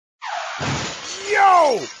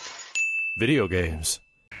Yo! Video games.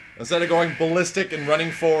 Instead of going ballistic and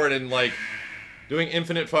running forward and, like, doing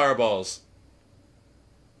infinite fireballs.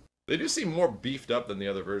 They do seem more beefed up than the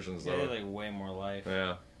other versions, though. Yeah, they like way more life.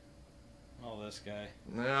 Yeah. Oh, this guy.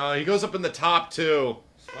 No, he goes up in the top, too.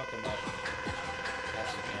 Just fuck him up.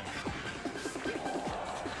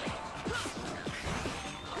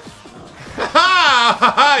 Ha ha!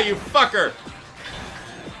 Ha ha! You fucker!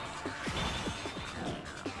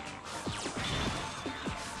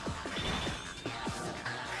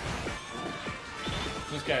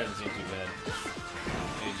 This guy doesn't seem too bad.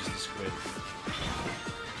 Maybe just a squid.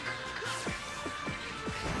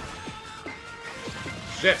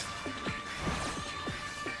 Shit!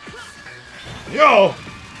 Yo!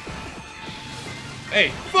 Hey,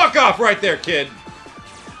 fuck off right there, kid!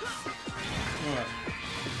 What?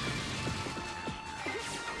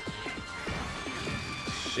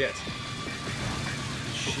 Shit.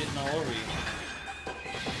 Shitting all over you.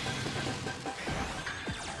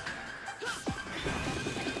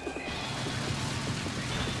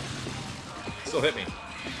 Still hit me.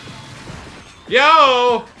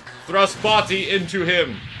 Yo! Thrust body into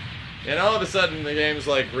him. And all of a sudden, the game's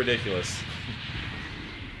like ridiculous.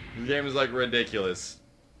 The game is like ridiculous.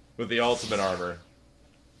 With the ultimate armor.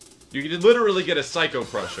 You can literally get a Psycho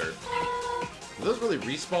Crusher. Do those really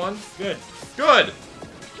respawn? Good. Good!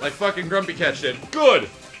 Like fucking Grumpy Cat shit. Good!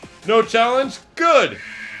 No challenge? Good!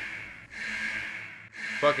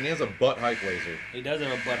 Fucking, he has a butt-height laser. He does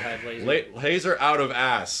have a butt-height laser. Laser out of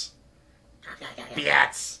ass.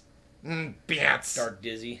 Biatz! Biatz! Dark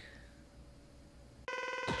Dizzy.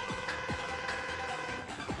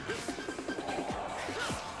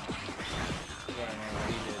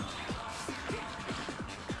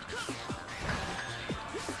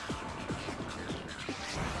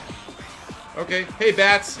 Okay, hey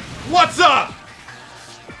Bats, what's up?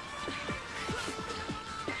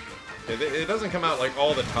 It doesn't come out like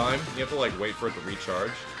all the time. You have to like wait for it to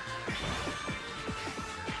recharge.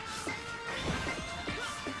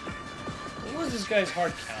 What was this guy's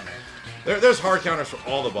hard counter? There's hard counters for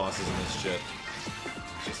all the bosses in this shit.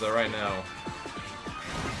 It's just that right now.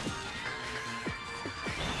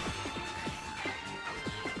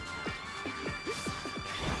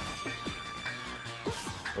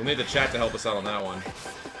 We'll need the chat to help us out on that one.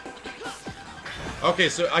 Okay,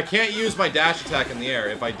 so I can't use my dash attack in the air.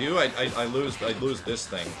 If I do, I lose this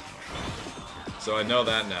thing. So I know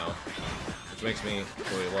that now. Which makes me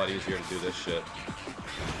really a lot easier to do this shit.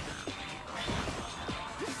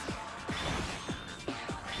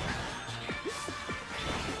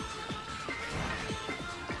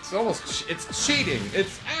 It's cheating.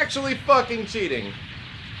 It's actually fucking cheating.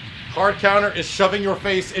 Hard counter is shoving your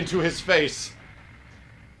face into his face.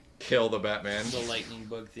 Kill the Batman. The lightning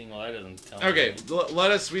bug thing. Well, that doesn't tell me. Okay,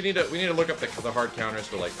 let us. We need to look up the hard counters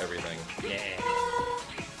for like everything. Yeah.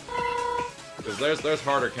 Because there's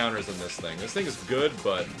harder counters than this thing. This thing is good,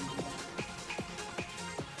 but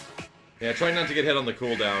yeah, trying not to get hit on the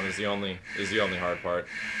cooldown is the only hard part.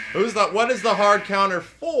 What is the hard counter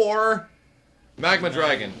for? Magma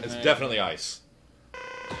Dragon. It's definitely ice.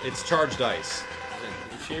 It's charged ice.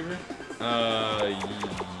 Is it Shaver?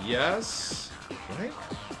 Yes. Right?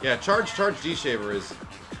 Yeah, charge D-Shaver is...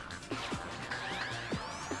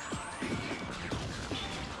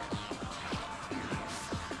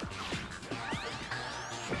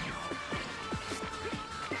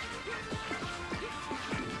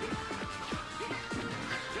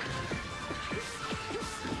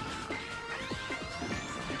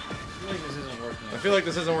 I feel like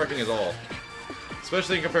this isn't working at all.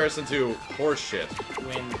 Especially in comparison to horse shit.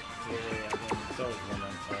 Wind. It's always wind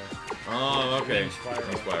on fire. Oh, okay.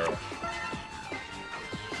 Wind spiral.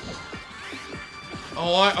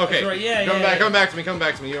 Oh, okay. Right. Yeah, come back to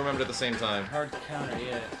me. You remembered at the same time. Hard counter,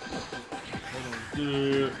 yeah.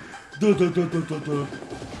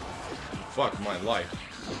 Fuck my life.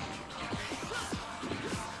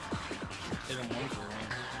 Hit him once or one.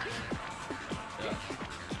 Yeah.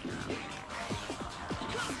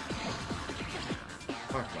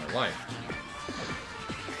 Fuck my life.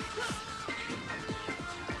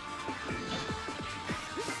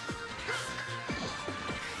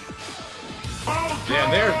 Man,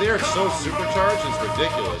 they're so supercharged, it's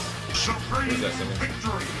ridiculous. Who's that singing?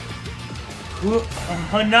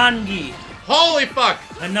 Hanangi. Holy fuck!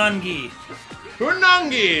 Hanangi.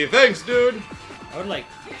 Hunangi! Thanks, dude! I would like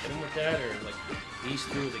hit him with that or like ease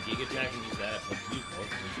through the Giga Attack and use that. But use both of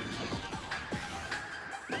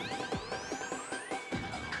them.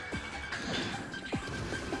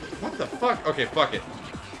 What the fuck? Okay, fuck it.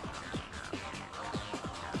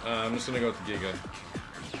 I'm just gonna go with the Giga.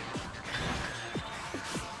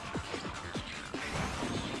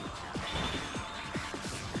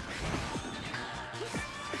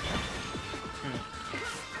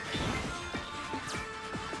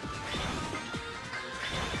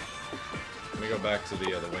 back to the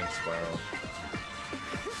wing spiral.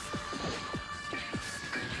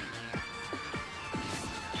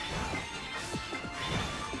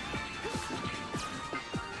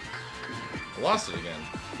 I lost it again.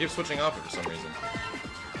 Keep switching off it for some reason.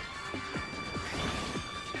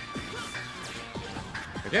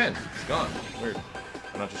 Again, it's gone. Weird.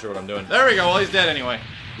 I'm not too sure what I'm doing. There we go. Well, he's dead anyway.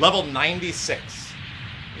 Level 96.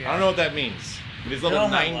 Yeah. I don't know what that means. But he's level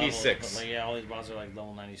 96. Levels, but, like, yeah, all these bosses are like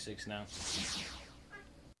level 96 now.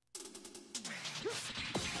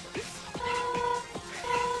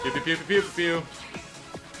 Pew pew pew pew pew pew.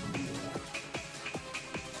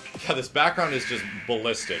 God, this background is just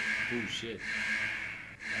ballistic. Oh shit.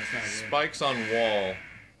 That's not good. Spikes on wall.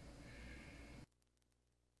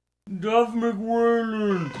 Duff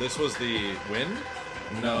McWhalen. This was the wind?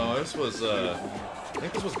 No, this was I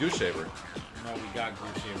think this was Goose Shaver. No, we got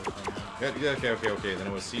Goose Shaver from him. Yeah, okay. Then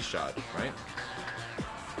it was C Shot, right?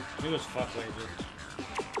 It was fuck laser.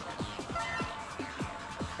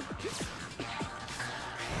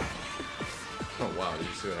 Oh wow, did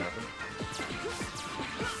you see what happened?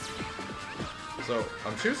 So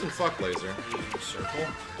I'm choosing fuck laser. Circle.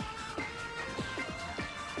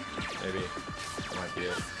 Maybe. That might be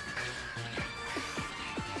it.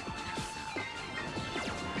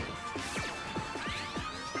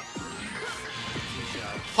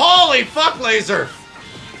 Holy fuck laser!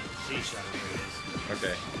 C-shot is what it is.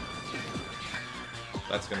 Okay.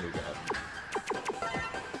 That's gonna be bad.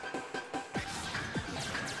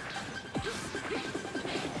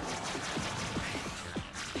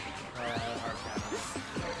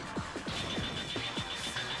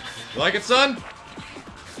 You like it, son?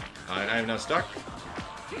 I am now stuck.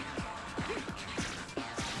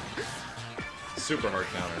 Super hard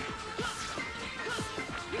counter.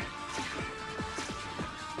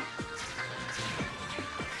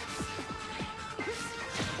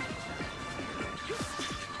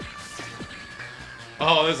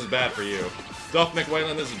 Oh, this is bad for you. Duff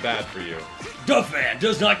McWhalen, this is bad for you. Duffman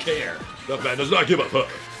does not care. Duffman does not give a fuck.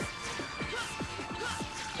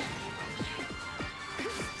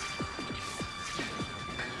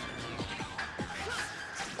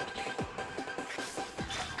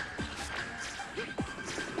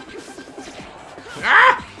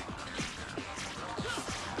 Ah!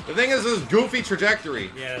 The thing is, this is goofy trajectory.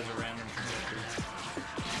 Yeah, it's a random trajectory.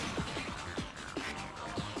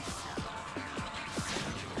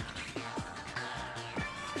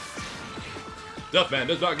 Duffman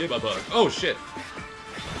does not give a fuck. Oh shit.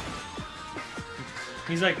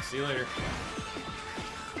 He's like, see you later.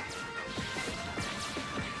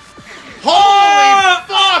 Holy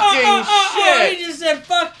fucking shit! He just said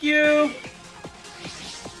fuck you!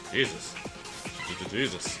 Jesus.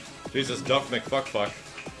 Jesus, Duff McFuckfuck.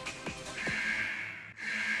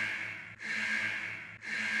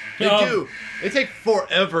 They do. They take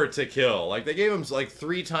forever to kill. Like, they gave him, like,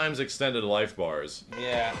 3 times extended life bars.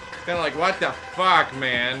 Yeah. Kinda like, what the fuck,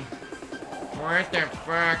 man? What the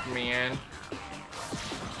fuck, man?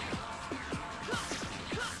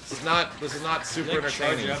 This is not super Like,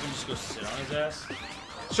 charge entertaining. it up and just go sit on his ass?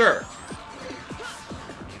 Sure.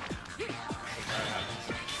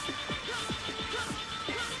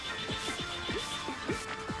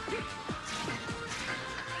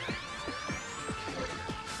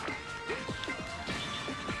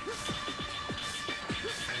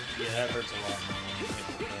 Yeah, that hurts a lot more when you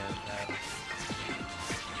hit the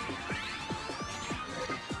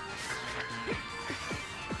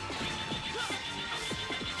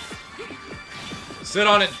that. Sit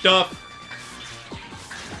on it, Duff.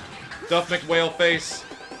 Duff McWhale face.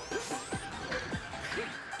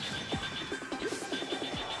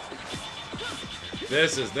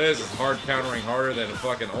 This is hard countering harder than a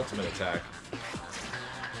fucking ultimate attack.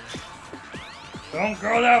 Don't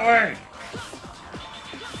go that way!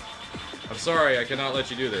 I'm sorry, I cannot let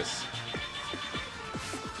you do this.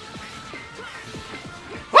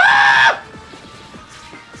 Ah!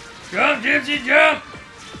 Jump, Gypsy, jump!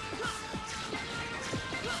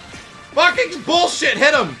 Fucking bullshit!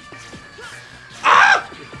 Hit him! Ah!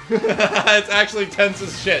 It's actually tense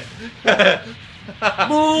as shit. Boom!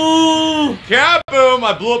 Kaboom!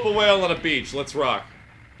 I blew up a whale on a beach. Let's rock.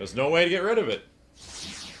 There's no way to get rid of it.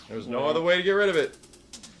 There's no other way to get rid of it.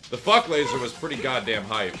 The fuck laser was pretty goddamn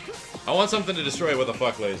hype. I want something to destroy with a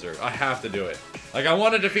fuck laser. I have to do it. Like, I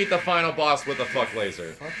want to defeat the final boss with a fuck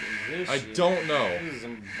laser. Fuck is this I shit? don't know. This is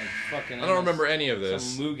some, like, fucking... I don't remember any of this.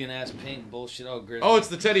 Some Mugen-ass pink bullshit. Oh, Grizzly. Oh, it's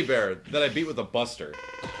the teddy bear that I beat with a buster.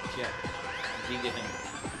 Yeah. Giga him.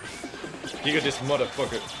 Giga this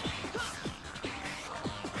motherfucker.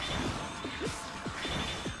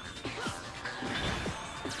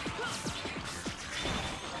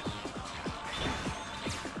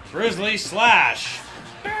 Grizzly Slash.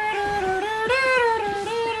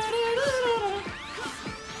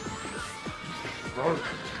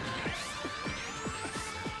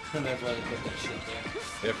 And that's why they put that shit there.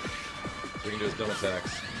 Yep. We can do his dumb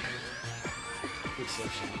attacks. It's so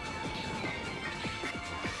shitty.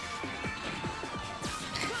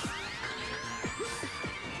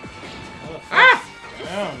 Ah!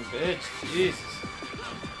 Down, bitch. Jesus.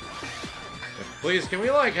 Please, can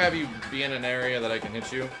we, like, have you be in an area that I can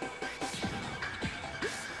hit you?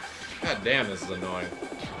 God damn, this is annoying.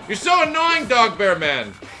 You're so annoying, Dog Bear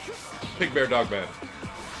Man! Pig Bear Dog Man.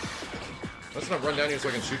 Let's not run down here so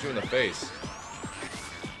I can shoot you in the face.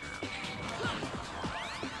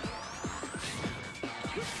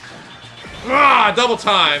 Ah! Double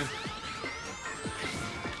time!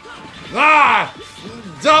 Ah!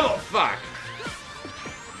 Double fuck!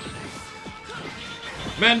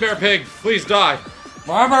 Man Bear Pig, please die.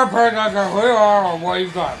 My bear pig, I can who you are or what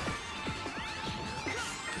you've got.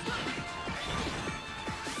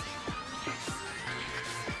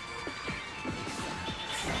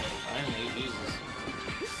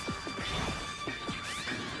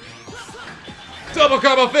 Double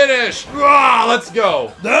combo finish! Ah, let's go!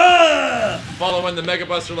 Follow in the Mega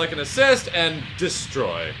Buster like an assist and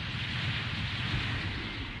destroy.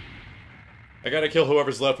 I gotta kill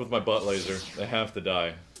whoever's left with my butt laser. They have to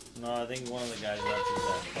die. No, I think one of the guys left is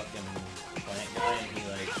that fucking plant guy,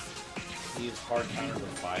 and he used hard counter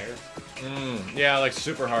with fire. Yeah, like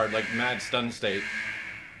super hard, like mad stun state.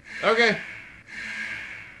 Okay.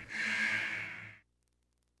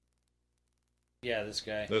 Yeah, this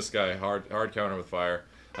guy. This guy, hard counter with fire.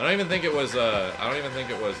 I don't even think it was, well,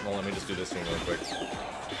 let me just do this one real quick.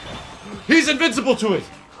 He's invincible to it!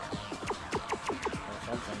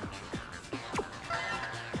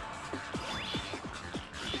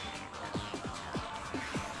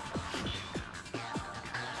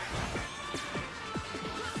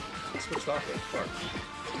 Switched off there, fuck.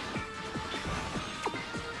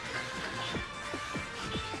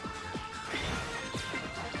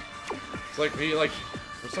 It's like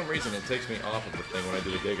for some reason it takes me off of the thing when I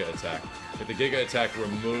do the Giga attack. Like the Giga attack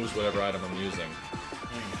removes whatever item I'm using.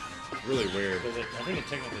 It's really weird. I think it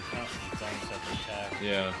technically counts as its own separate attack.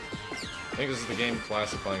 Yeah. I think this is the game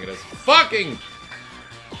classifying it as fucking!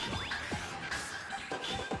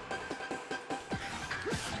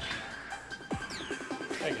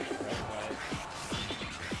 I get correct by it.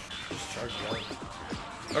 Just charge it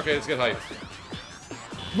out. Okay, let's get hype.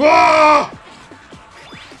 Ah!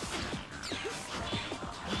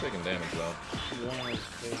 I'm taking damage though. One on his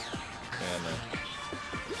face. And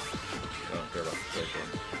I don't care about the fake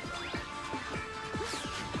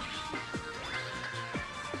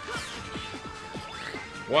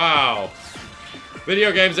one. Wow.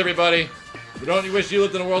 Video games, everybody. Don't you wish you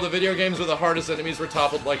lived in a world of video games where the hardest enemies were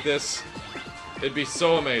toppled like this? It'd be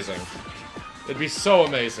so amazing. It'd be so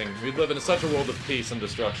amazing. We'd live in such a world of peace and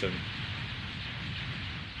destruction.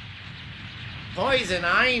 Poison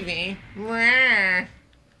Ivy.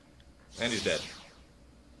 And he's dead.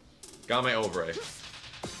 Game over.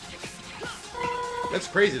 That's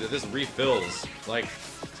crazy that this refills. Like,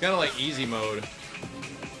 it's kind of like easy mode.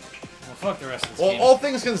 Well, fuck the rest of this Well, game. all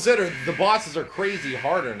things considered, the bosses are crazy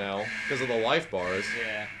harder now because of the life bars.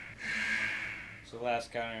 Yeah. So the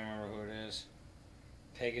last guy, I don't remember who it is.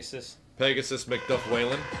 Pegasus. Pegasus McDuff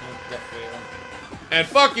Whalen. McDuff Whalen. And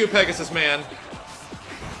fuck you, Pegasus man!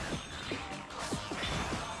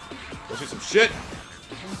 Wanna see some shit?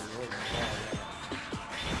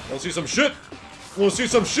 Wanna see some shit? Wanna see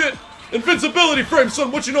some shit? Invincibility frame,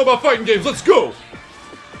 son! What you know about fighting games? Let's go!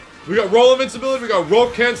 We got roll invincibility, we got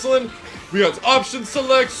roll canceling, we got option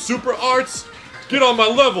select, super arts. Get on my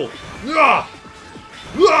level! Ah!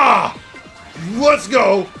 Ah! Let's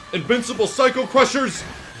go! Invincible Psycho Crushers!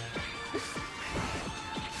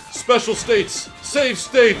 Special states! Save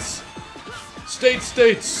states! State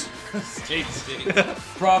states! States.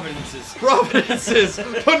 Provinces. Provinces!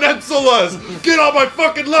 Peninsulas! Get on my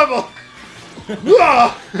fucking level!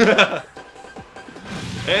 Ah!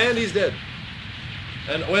 And he's dead.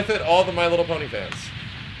 And with it, all the My Little Pony fans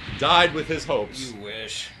died with his hopes. You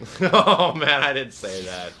wish. Oh man, I didn't say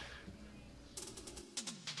that.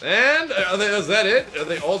 And is that it? Are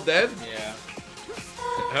they all dead? Yeah.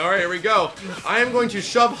 Alright, here we go. I am going to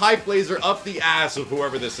shove Hype Laser up the ass of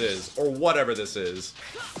whoever this is, or whatever this is.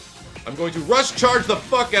 I'm going to rush charge the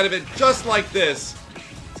fuck out of it just like this.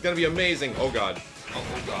 It's gonna be amazing. Oh god. Oh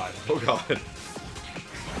god. Oh god.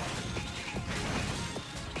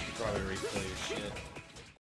 Probably replay your shit.